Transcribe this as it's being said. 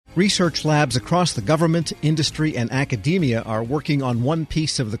Research labs across the government, industry, and academia are working on one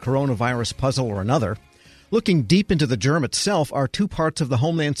piece of the coronavirus puzzle or another. Looking deep into the germ itself are two parts of the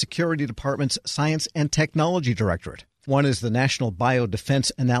Homeland Security Department's Science and Technology Directorate. One is the National Biodefense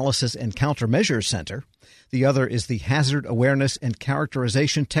Analysis and Countermeasures Center. The other is the Hazard Awareness and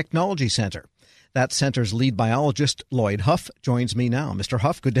Characterization Technology Center. That center's lead biologist, Lloyd Huff, joins me now. Mr.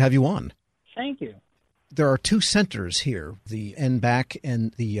 Huff, good to have you on. Thank you. There are two centers here, the NBAC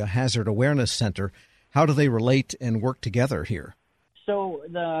and the Hazard Awareness Center. How do they relate and work together here? So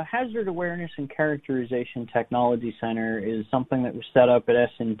the Hazard Awareness and Characterization Technology Center is something that was set up at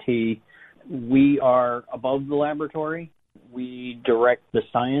S&T. We are above the laboratory. We direct the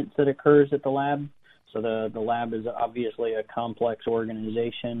science that occurs at the lab. So the lab is obviously a complex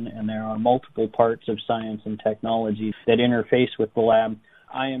organization, and there are multiple parts of science and technology that interface with the lab.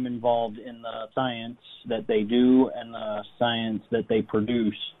 I am involved in the science that they do and the science that they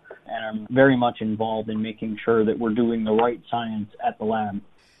produce, and I'm very much involved in making sure that we're doing the right science at the lab.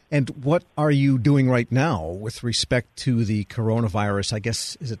 And what are you doing right now with respect to the coronavirus? I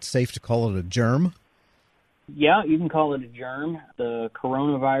guess, is it safe to call it a germ? Yeah, you can call it a germ. The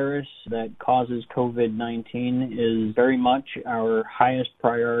coronavirus that causes COVID-19 is very much our highest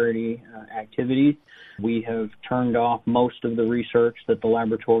priority activity. We have turned off most of the research that the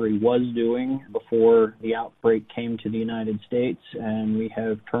laboratory was doing before the outbreak came to the United States, and we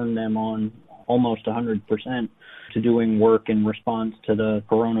have turned them on almost 100% to doing work in response to the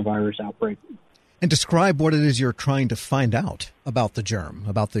coronavirus outbreak. And describe what it is you're trying to find out about the germ,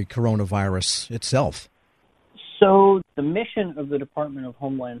 about the coronavirus itself. So the mission of the Department of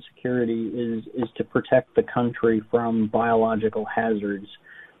Homeland Security is to protect the country from biological hazards.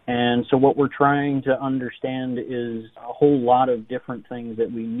 And so what we're trying to understand is a whole lot of different things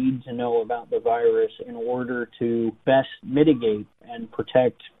that we need to know about the virus in order to best mitigate and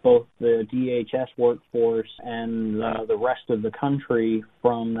protect both the DHS workforce and the rest of the country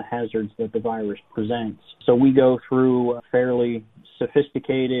from the hazards that the virus presents. So we go through a fairly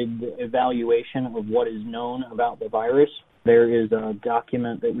sophisticated evaluation of what is known about the virus. There is a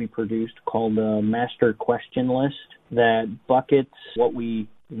document that we produced called the Master Question List that buckets what we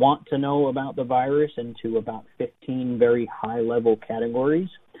want to know about the virus into about 15 very high-level categories.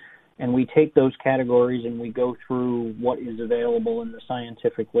 And we take those categories and we go through what is available in the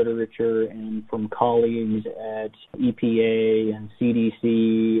scientific literature and from colleagues at EPA and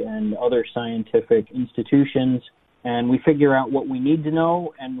CDC and other scientific institutions. And we figure out what we need to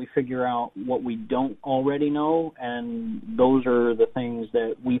know, and we figure out what we don't already know, and those are the things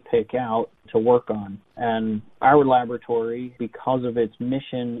that we pick out to work on. And our laboratory, because of its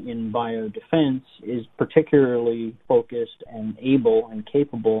mission in biodefense, is particularly focused and able and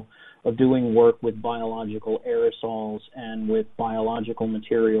capable of doing work with biological aerosols and with biological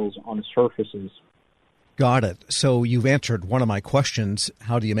materials on surfaces. Got it. So you've answered one of my questions.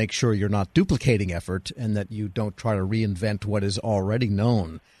 How do you make sure you're not duplicating effort and that you don't try to reinvent what is already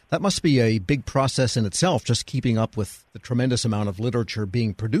known? That must be a big process in itself, just keeping up with the tremendous amount of literature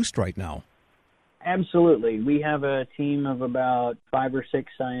being produced right now. Absolutely. We have a team of about 5 or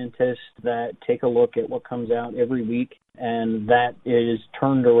 6 scientists that take a look at what comes out every week, and that is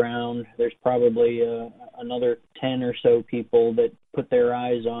turned around. There's probably another 10 or so people that put their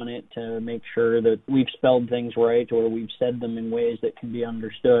eyes on it to make sure that we've spelled things right or we've said them in ways that can be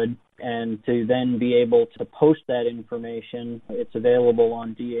understood. And to then be able to post that information, it's available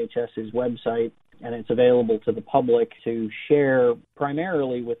on DHS's website, and it's available to the public to share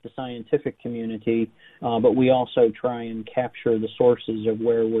primarily with the scientific community, but we also try and capture the sources of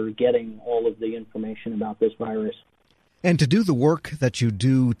where we're getting all of the information about this virus. And to do the work that you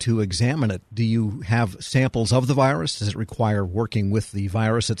do to examine it, do you have samples of the virus? Does it require working with the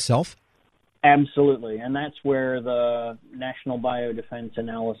virus itself? Absolutely, and that's where the National Biodefense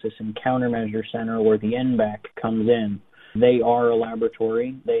Analysis and Countermeasure Center, or the NBAC, comes in. They are a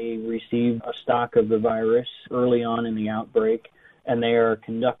laboratory. They received a stock of the virus early on in the outbreak, and they are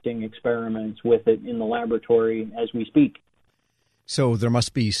conducting experiments with it in the laboratory as we speak. So there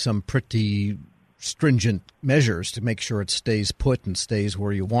must be some pretty stringent measures to make sure it stays put and stays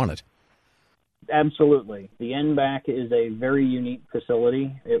where you want it. Absolutely. The NBAC is a very unique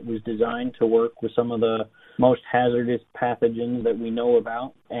facility. It was designed to work with some of the most hazardous pathogens that we know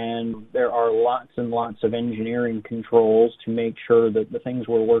about, and there are lots and lots of engineering controls to make sure that the things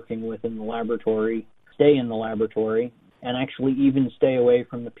we're working with in the laboratory stay in the laboratory and actually even stay away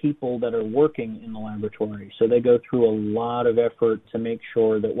from the people that are working in the laboratory. So they go through a lot of effort to make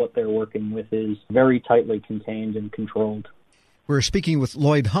sure that what they're working with is very tightly contained and controlled. We're speaking with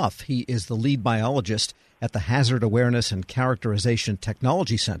Lloyd Huff. He is the lead biologist at the Hazard Awareness and Characterization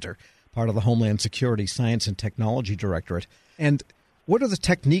Technology Center, part of the Homeland Security Science and Technology Directorate. And what are the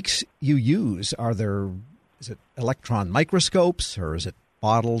techniques you use? Is it electron microscopes, or is it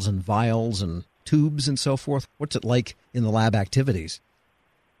bottles and vials and tubes and so forth? What's it like in the lab activities?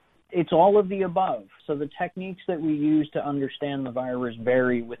 It's all of the above. So the techniques that we use to understand the virus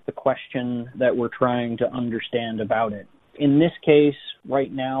vary with the question that we're trying to understand about it. In this case,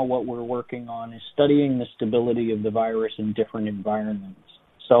 right now, what we're working on is studying the stability of the virus in different environments.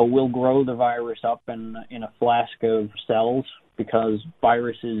 So we'll grow the virus up in a flask of cells, because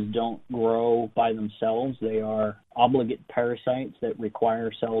viruses don't grow by themselves. They are obligate parasites that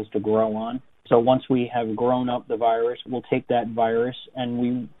require cells to grow on. So once we have grown up the virus, we'll take that virus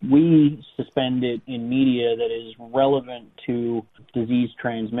and we suspend it in media that is relevant to disease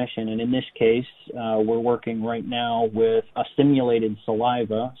transmission. And in this case, we're working right now with a simulated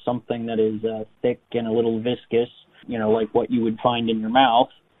saliva, something that is thick and a little viscous, like what you would find in your mouth.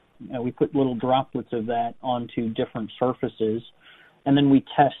 We put little droplets of that onto different surfaces, and then we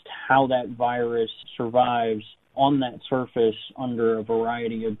test how that virus survives on that surface under a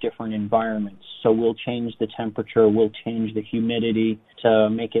variety of different environments. So we'll change the temperature, we'll change the humidity to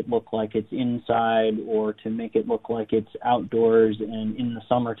make it look like it's inside or to make it look like it's outdoors. And in the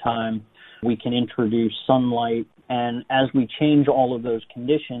summertime, we can introduce sunlight. And as we change all of those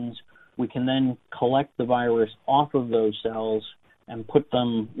conditions, we can then collect the virus off of those cells and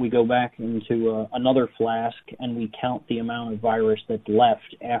we go back into another flask, and we count the amount of virus that's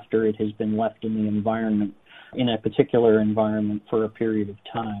left after it has been left in the environment, in a particular environment for a period of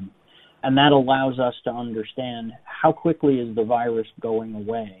time. And that allows us to understand how quickly is the virus going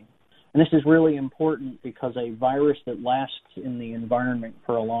away. And this is really important because a virus that lasts in the environment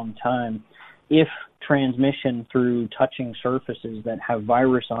for a long time, if transmission through touching surfaces that have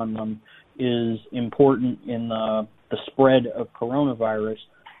virus on them is important in the spread of coronavirus,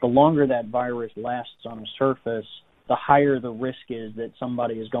 the longer that virus lasts on a surface, the higher the risk is that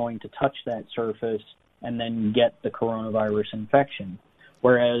somebody is going to touch that surface and then get the coronavirus infection.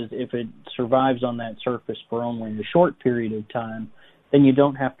 Whereas if it survives on that surface for only a short period of time, then you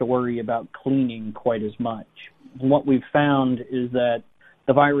don't have to worry about cleaning quite as much. And what we've found is that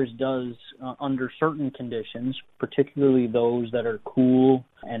the virus does, under certain conditions, particularly those that are cool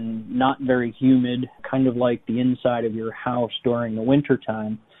and not very humid, kind of like the inside of your house during the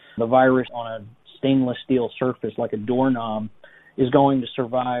wintertime, the virus on a stainless steel surface like a doorknob is going to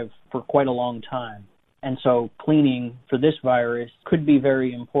survive for quite a long time. And so cleaning for this virus could be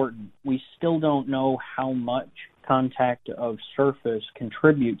very important. We still don't know how much contact of surface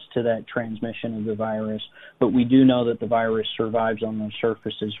contributes to that transmission of the virus, but we do know that the virus survives on those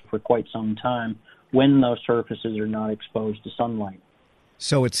surfaces for quite some time when those surfaces are not exposed to sunlight.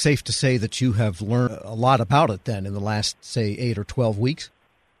 So it's safe to say that you have learned a lot about it then in the last, say, 8 or 12 weeks?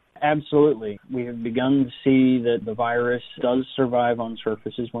 Absolutely. We have begun to see that the virus does survive on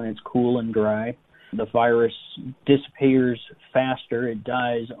surfaces when it's cool and dry. The virus disappears faster, it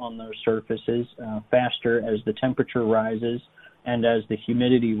dies on those surfaces faster as the temperature rises and as the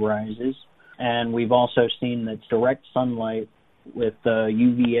humidity rises. And we've also seen that direct sunlight with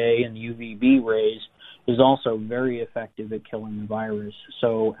UVA and UVB rays is also very effective at killing the virus.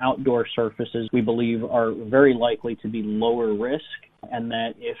 So outdoor surfaces, we believe, are very likely to be lower risk, and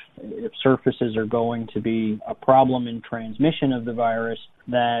that if surfaces are going to be a problem in transmission of the virus,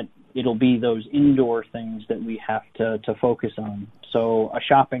 that it'll be those indoor things that we have to focus on. So a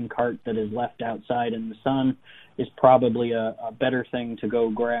shopping cart that is left outside in the sun is probably a better thing to go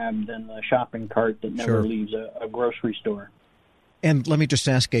grab than a shopping cart that never leaves a grocery store. And let me just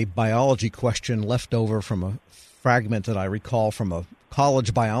ask a biology question left over from a fragment that I recall from a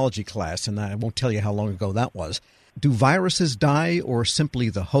college biology class, and I won't tell you how long ago that was. Do viruses die, or simply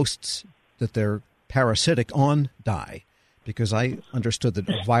the hosts that they're parasitic on die? Because I understood that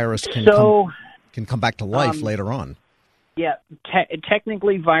a virus can come back to life later on. Yeah,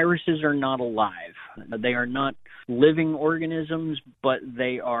 technically viruses are not alive. They are not living organisms, but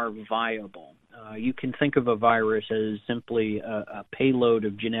they are viable. You can think of a virus as simply a payload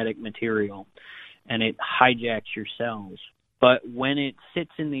of genetic material, and it hijacks your cells. But when it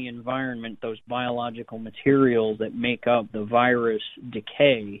sits in the environment, those biological materials that make up the virus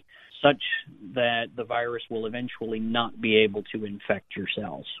decay such that the virus will eventually not be able to infect your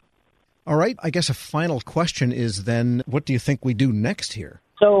cells. All right. I guess a final question is then, what do you think we do next here?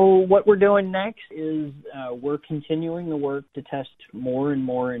 So what we're doing next is we're continuing the work to test more and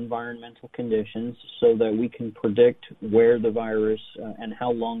more environmental conditions so that we can predict where the virus and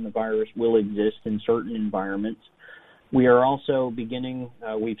how long the virus will exist in certain environments. We are also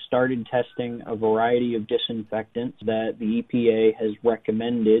we've started testing a variety of disinfectants that the EPA has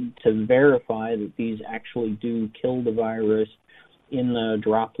recommended to verify that these actually do kill the virus in the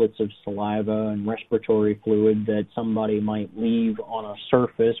droplets of saliva and respiratory fluid that somebody might leave on a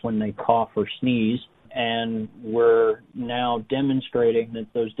surface when they cough or sneeze. And we're now demonstrating that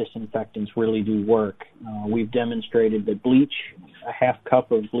those disinfectants really do work. We've demonstrated that bleach, a half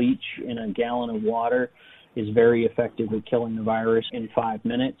cup of bleach in a gallon of water, is very effective at killing the virus in 5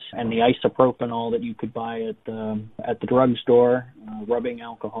 minutes. And the isopropanol that you could buy at the drugstore, rubbing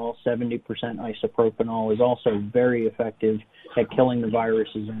alcohol, 70% isopropanol, is also very effective at killing the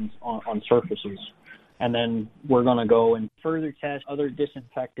viruses on surfaces. And then we're going to go and further test other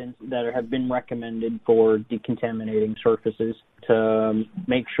disinfectants that have been recommended for decontaminating surfaces to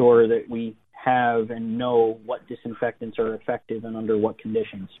make sure that we have and know what disinfectants are effective and under what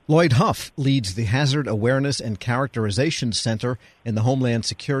conditions. Lloyd Huff leads the Hazard Awareness and Characterization Center in the Homeland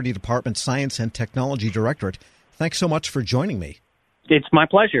Security Department Science and Technology Directorate. Thanks so much for joining me. It's my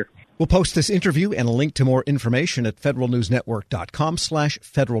pleasure. We'll post this interview and a link to more information at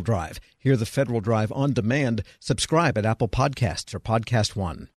federalnewsnetwork.com/Federal Drive. Hear the Federal Drive on demand. Subscribe at Apple Podcasts or Podcast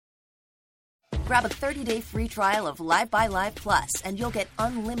One. Grab a 30-day free trial of Live by Live Plus, and you'll get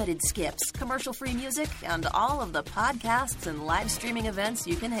unlimited skips, commercial-free music, and all of the podcasts and live streaming events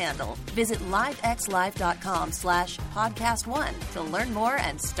you can handle. Visit livexlive.com/podcast1 to learn more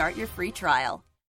and start your free trial.